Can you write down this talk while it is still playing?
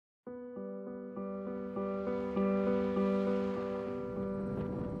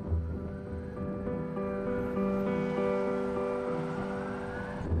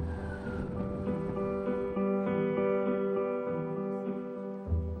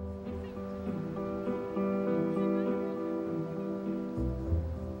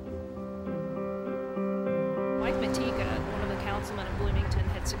Antigua, one of the councilmen in Bloomington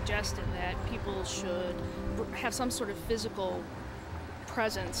had suggested that people should have some sort of physical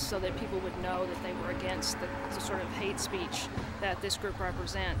presence so that people would know that they were against the sort of hate speech that this group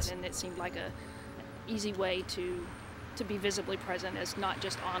represents. And it seemed like an easy way to be visibly present as not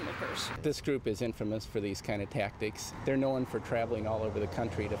just onlookers. This group is infamous for these kind of tactics. They're known for traveling all over the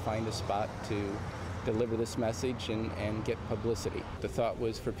country to find a spot to deliver this message and get publicity. The thought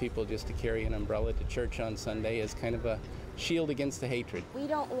was for people just to carry an umbrella to church on Sunday as kind of a shield against the hatred. We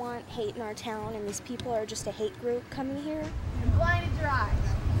don't want hate in our town, and these people are just a hate group coming here. And blinded your eyes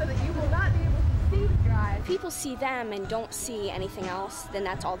so that you will not be able to see with your eyes. If people see them and don't see anything else, then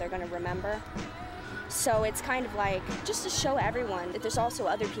that's all they're going to remember. So it's kind of like just to show everyone that there's also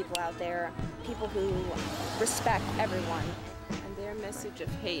other people out there, people who respect everyone. And their message of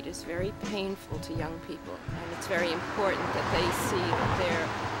hate is very painful to young people, and it's very important that they see that there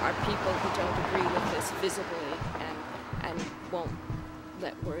are people who don't agree with this visibly and won't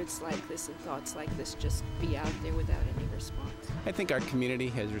let words like this and thoughts like this just be out there without any response. I think our community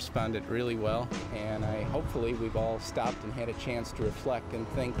has responded really well, and hopefully we've all stopped and had a chance to reflect and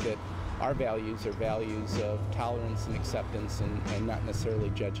think that our values are values of tolerance and acceptance and not necessarily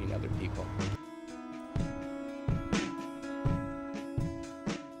judging other people.